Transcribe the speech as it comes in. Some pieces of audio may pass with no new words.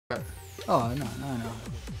Oh, no, no, no.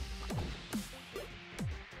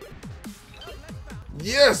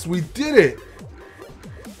 Yes, we did it.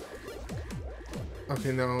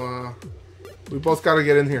 Okay, now we both gotta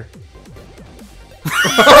get in here.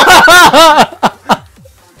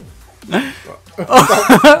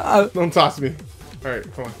 Don't toss me. All right,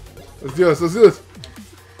 come on. Let's do this. Let's do this.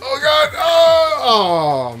 Oh God!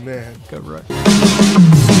 Oh man. Good right.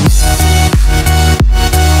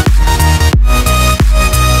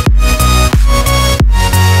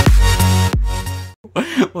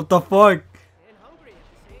 What the fuck?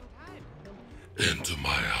 Into my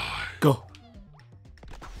eye. Go.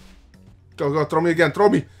 Go, go. Throw me again. Throw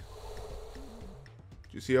me.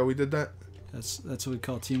 You see how we did that? That's what we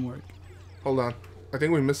call teamwork. Hold on. I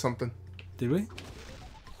think we missed something. Did we?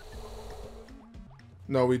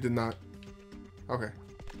 No, we did not. Okay.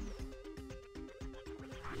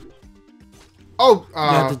 Oh, you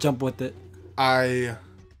have to jump with it. I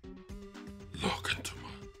look into my.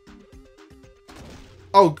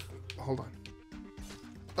 Oh, hold on.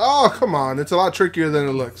 Oh, come on. It's a lot trickier than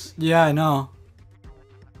it looks. Yeah, I know.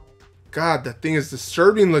 God, that thing is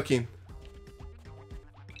disturbing looking.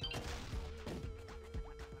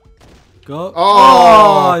 Go.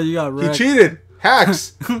 Oh, you got wrecked. He cheated.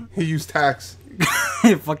 Hacks. He used hacks.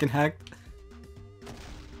 He fucking hacked.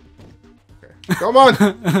 Okay. Come on.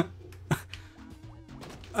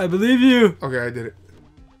 I believe you. Okay, I did it.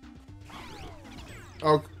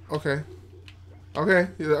 Oh, okay. Okay.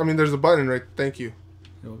 I mean, there's a button, right? Thank you.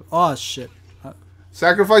 Oh, shit.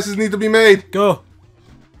 Sacrifices need to be made. Go.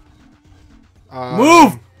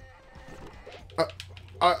 Move.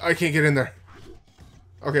 I can't get in there.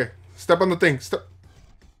 Okay. Step on the thing. Step.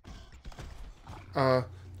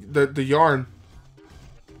 The yarn.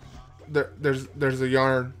 There's a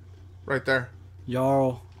yarn right there.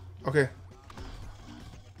 Yarl. Okay.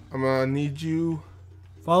 I'm gonna need you.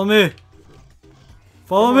 Follow me.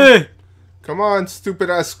 Follow me. Come on, stupid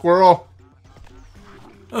ass squirrel.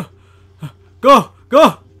 Go.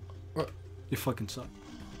 Go. What? You fucking suck.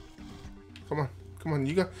 Come on. Come on.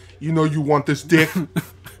 You know you want this dick.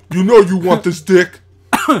 You know you want this dick.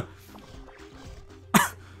 Should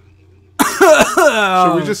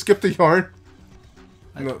we just skip the yarn?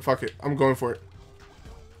 No, fuck it. I'm going for it.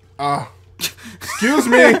 Excuse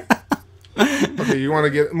me. Okay, you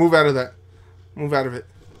want to move out of that. Move out of it.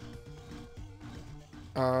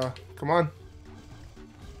 Come on.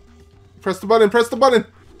 Press the button. Press the button.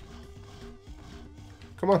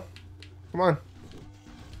 Come on. Come on.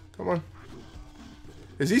 Come on.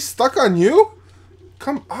 Is he stuck on you?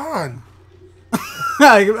 Come on.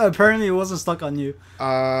 Apparently it wasn't stuck on you.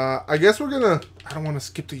 I guess we're gonna. I don't want to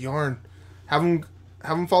skip the yarn. Have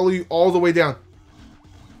him follow you all the way down.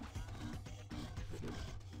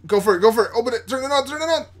 Go for it. Go for it. Open it. Turn it on. Turn it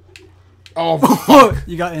on. Oh, fuck.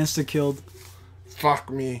 You got insta killed. Fuck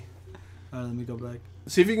me. Alright, let me go back.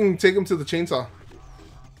 See if you can take him to the chainsaw.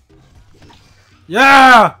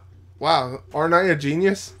 Yeah. Wow, aren't I a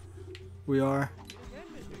genius? We are.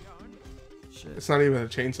 Shit. It's not even a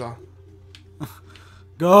chainsaw.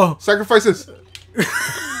 Go. Sacrifices.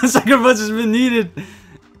 Sacrifice has been needed.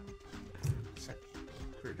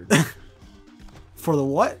 Greater good. For the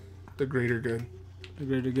what? The greater good. The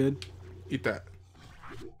greater good. Eat that.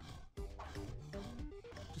 Did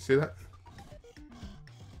you see that?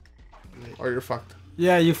 Oh, you're fucked.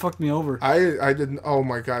 Yeah, you fucked me over. I didn't. Oh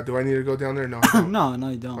my god, do I need to go down there? No. I don't. No,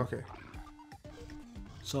 you don't. Okay.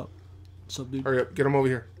 What's up? What's up, dude? Hurry up, get him over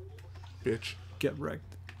here, bitch. Get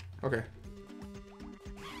wrecked. Okay.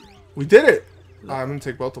 We did it! I'm gonna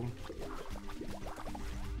take both of them.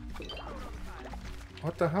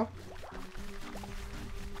 What the hell?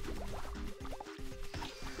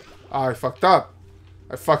 Oh, I fucked up.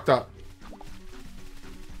 I fucked up.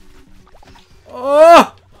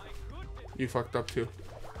 Oh! You fucked up too.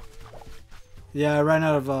 Yeah, I ran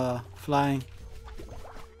out of flying.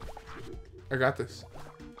 I got this.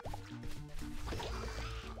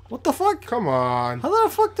 What the fuck? Come on. How did I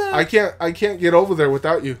fuck that? I can't get over there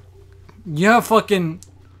without you. Yeah, fucking.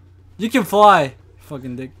 You can fly,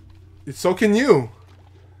 fucking dick. So can you.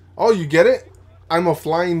 Oh, you get it? I'm a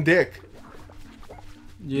flying dick.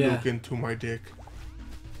 Yeah. Look into my dick.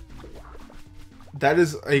 That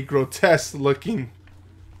is a grotesque looking.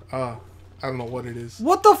 I don't know what it is.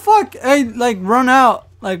 What the fuck? Hey, like run out,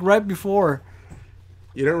 like right before.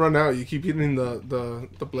 You didn't run out. You keep hitting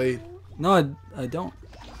the blade. No, I don't.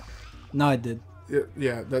 No, I did.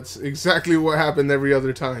 Yeah, that's exactly what happened every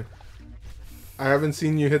other time. I haven't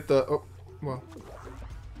seen you hit the. Oh, well.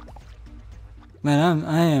 Man,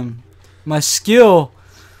 I am. My skill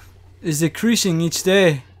is decreasing each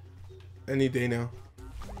day. Any day now.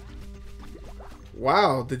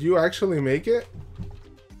 Wow, did you actually make it?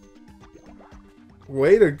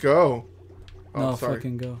 Way to go. Oh, No, sorry.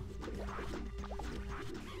 fucking go.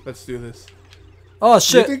 Let's do this. Oh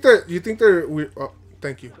shit! You think they're weird? Oh,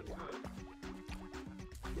 thank you.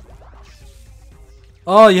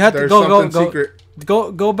 Oh, you have There's to go something secret.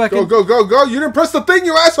 go back. Go go go go! You didn't press the thing,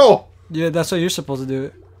 you asshole! Yeah, that's how you're supposed to do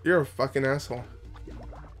it. You're a fucking asshole.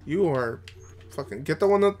 You are fucking. Get the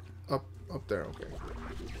one up there. Okay.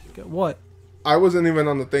 Get what? I wasn't even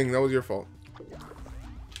on the thing. That was your fault.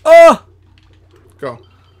 Oh! Go.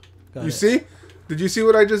 Got You it. see? Did you see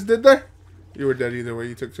what I just did there? You were dead either way.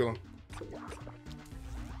 You took too long.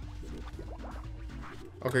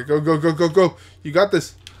 Okay, go, go, go, go, go. You got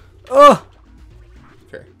this. Oh!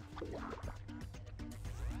 Okay.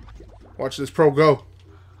 Watch this pro go.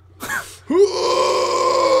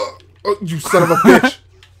 Oh, you son of a bitch.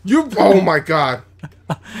 You. Oh my god.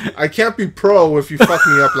 I can't be pro if you fuck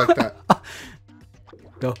me up like that.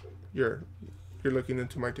 Go. You're looking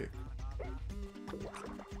into my dick.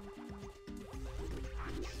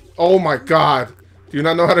 Oh my god. Do you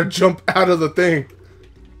not know how to jump out of the thing?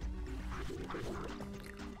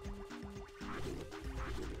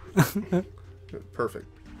 Perfect.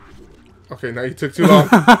 Okay, now you took too long.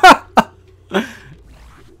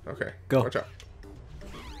 Okay, go. Watch out.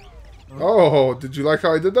 Oh, did you like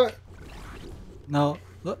how I did that? No,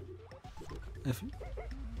 look. If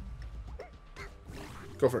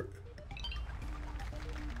Go for it.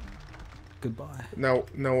 goodbye. Now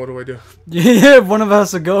what do I do? Yeah, one of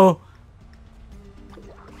us has to go.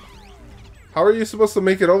 How are you supposed to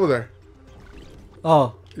make it over there?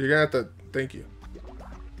 Oh, You're gonna have to. Thank you.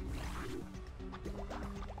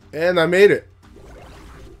 And I made it.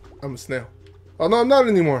 I'm a snail. Oh no, I'm not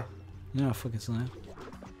anymore. you're not a fucking slime.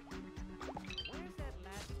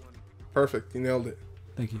 Perfect. You nailed it.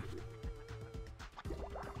 Thank you.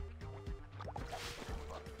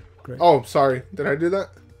 Great. Oh, sorry. Did I do that?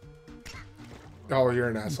 Oh, you're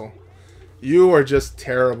an asshole. You are just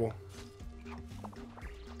terrible.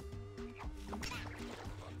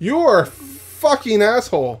 You are a fucking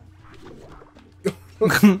asshole.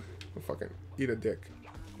 Fucking eat a dick.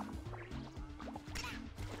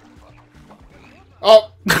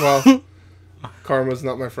 Oh, well. Karma's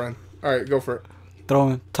not my friend. Alright, go for it. Throw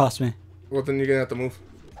him. Toss me. Well, then you're gonna have to move.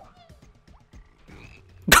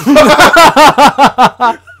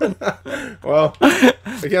 Well,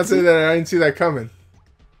 I can't say that I didn't see that coming.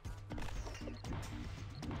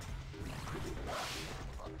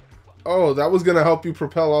 Oh, that was gonna help you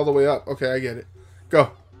propel all the way up. Okay, I get it.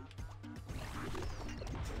 Go.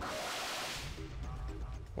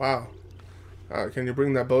 Wow. Can you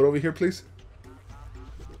bring that boat over here, please?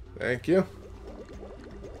 Thank you.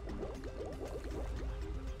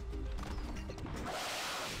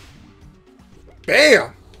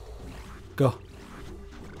 Bam! Go.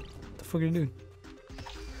 What the fuck are you doing?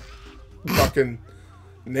 Fucking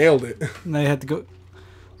nailed it. Now you have to go.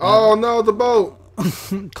 Oh no, the boat!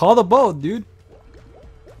 Call the boat, dude.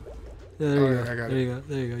 Yeah, there you Okay, go. I got There it. you go.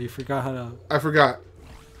 There you go. You forgot how to. I forgot.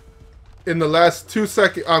 In the last 2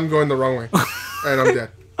 seconds, I'm going the wrong way. And I'm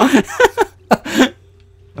dead.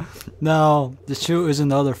 No, the shoe is in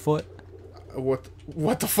the other foot. What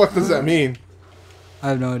the fuck does that mean? I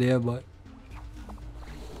have no idea, but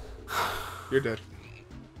You're dead.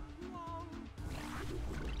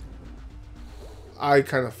 I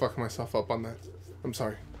kind of fucked myself up on that. I'm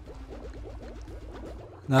sorry.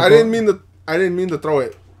 now I go- didn't mean to throw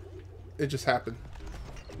it. It just happened.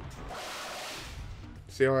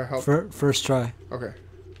 See how I helped? First try. Okay.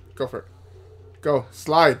 Go for it. Go.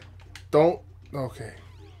 Slide. Don't. Okay.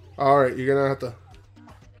 Alright, you're gonna have to.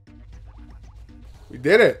 We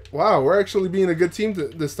did it. Wow, we're actually being a good team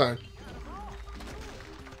this time.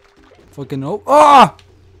 Fucking oh! Ah!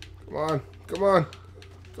 Come on. Come on.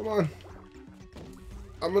 Come on.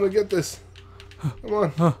 I'm gonna get this. Come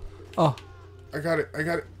on. Oh! I got it. I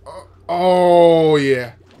got it. Oh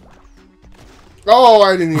yeah. Oh,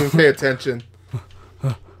 I didn't even pay attention.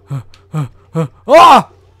 Ah!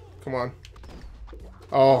 Come on.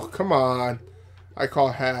 Oh, come on. I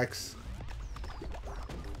call hacks.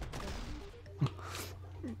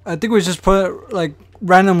 I think we just put it like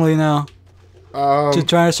randomly now to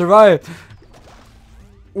try to survive.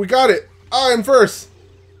 We got it. I'm first.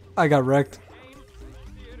 I got wrecked.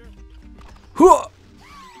 Hoo!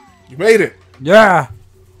 You made it. Yeah!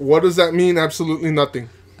 What does that mean? Absolutely nothing.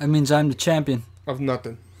 That means I'm the champion Of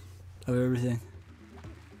nothing. of everything.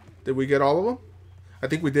 Did we get all of them? I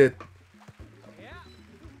think we did.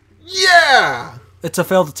 Yeah! It's a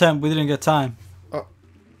failed attempt. We didn't get time.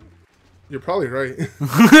 You're probably right.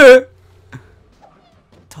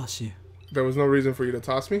 Toss you. There was no reason for you to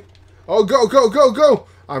toss me. Oh, go, go, go, go!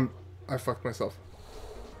 I fucked myself.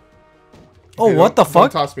 Oh, Okay, what the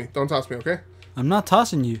fuck? Don't toss me. Don't toss me, okay? I'm not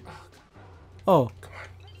tossing you. Oh. Come on.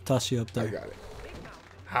 Toss you up there. I got it.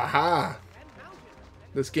 Haha.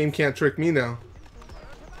 This game can't trick me now.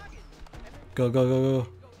 Go, go, go, go.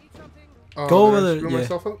 Oh, Go did over I there. screw Yeah.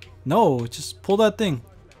 myself up? No, just pull that thing.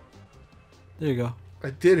 There you go. I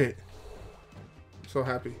did it. I'm so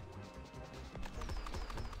happy.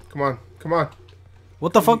 Come on. Come on.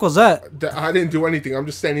 What the fuck was that? I didn't do anything. I'm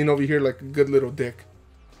just standing over here like a good little dick.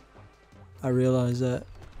 I realized that.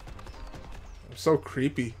 I'm so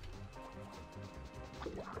creepy.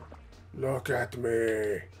 Look at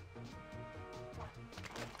me.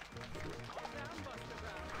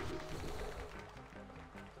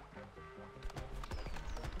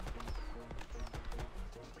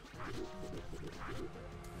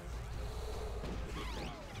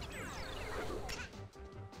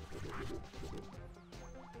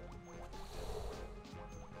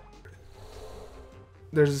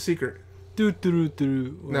 There's a secret.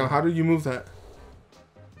 Now, how do you move that?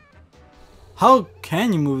 How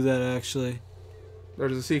can you move that actually?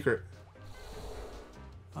 There's a secret.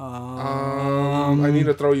 I I need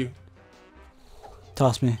to throw you.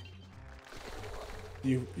 Toss me.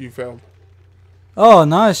 You failed. Oh,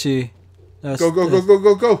 now I see. Go, go, go, go,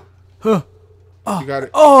 go, go. Huh. Oh. You got it.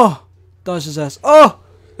 Oh! Dodge his ass. Oh!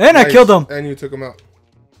 And Nice. I killed him! And you took him out.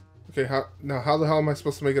 Okay, how the hell am I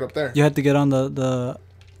supposed to make it up there? You had to get on the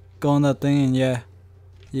go on that thing and yeah.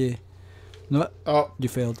 Yeah. No, Oh. you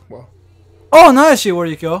failed. Well. Oh, now I see where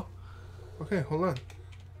you go. Okay, hold on.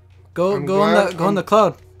 Go on the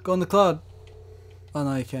cloud. Go on the cloud. Oh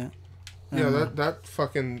no, you can't. Yeah, that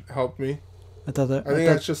fucking helped me. I thought that. I think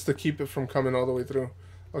that's just to keep it from coming all the way through.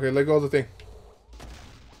 Okay, let go of the thing.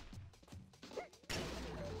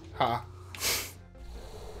 Ha.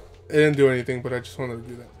 It didn't do anything, but I just wanted to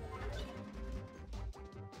do that.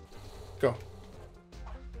 Go.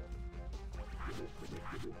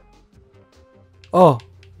 Oh.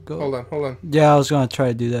 Go. Hold on, hold on. Yeah, I was gonna try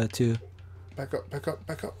to do that too. Back up, back up,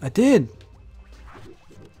 back up. I did.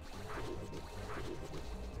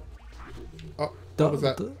 Oh, what was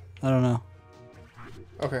that? I don't know.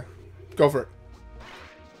 Okay, go for it.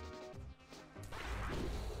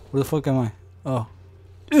 Where the fuck am I? Oh.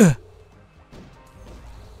 Ugh.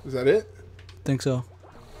 Is that it? Think so.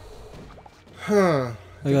 Huh.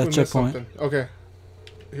 I got a checkpoint. Okay.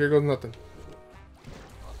 Here goes nothing.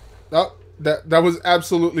 Oh, that was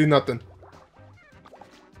absolutely nothing.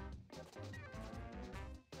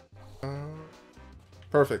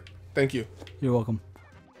 Perfect. Thank you. You're welcome.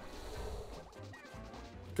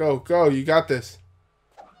 Go, go. You got this.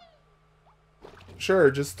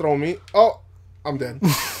 Sure, just throw me. Oh, I'm dead.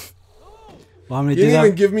 Well, how many You didn't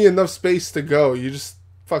even give me enough space to go. You just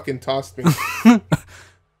fucking tossed me.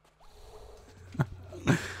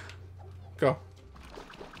 Go.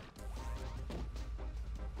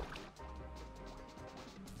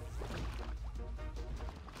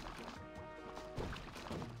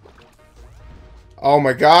 Oh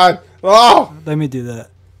my god. Oh! Let me do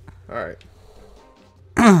that. Alright.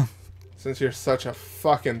 Since you're such a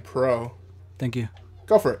fucking pro. Thank you.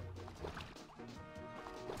 Go for it.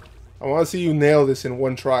 I want to see you nail this in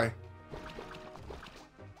one try.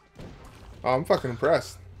 Oh, I'm fucking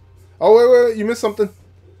impressed. Oh, wait. You missed something.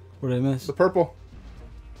 What did I miss? The purple.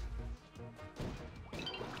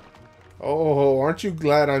 Oh, aren't you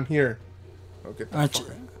glad I'm here? Oh, get the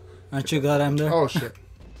Aren't you glad I'm there? Oh, shit.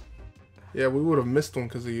 Yeah, we would have missed one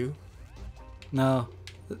because of you. No.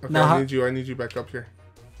 Okay, no, I need you back up here.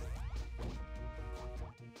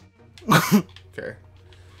 Okay.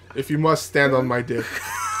 If you must stand on my dick.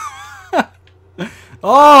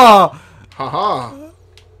 Oh! Haha.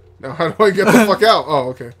 Now how do I get the fuck out? Oh,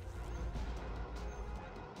 okay.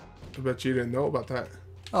 I bet you didn't know about that.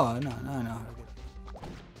 Oh, no.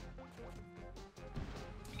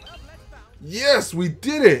 Yes, we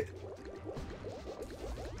did it!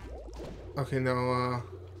 Okay, now,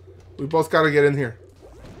 we both gotta get in here.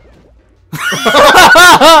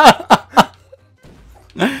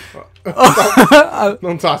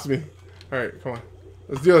 Don't toss me. Alright, come on.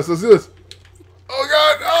 Let's do this, Oh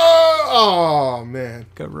god! Oh man.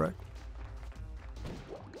 Got wrecked.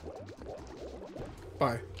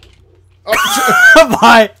 Bye. Oh,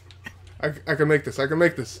 bye! I can make this. I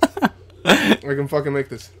can fucking make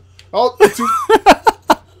this. Oh,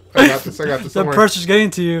 I got this. The pressure's getting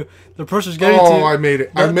to you. The pressure's getting to you. Oh, I made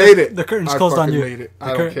it. I made it. The curtain's closed on you. Made it.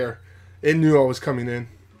 I don't care. It knew I was coming in.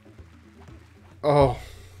 Oh,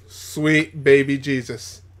 sweet baby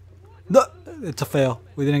Jesus. No, it's a fail.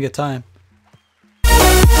 We didn't get time.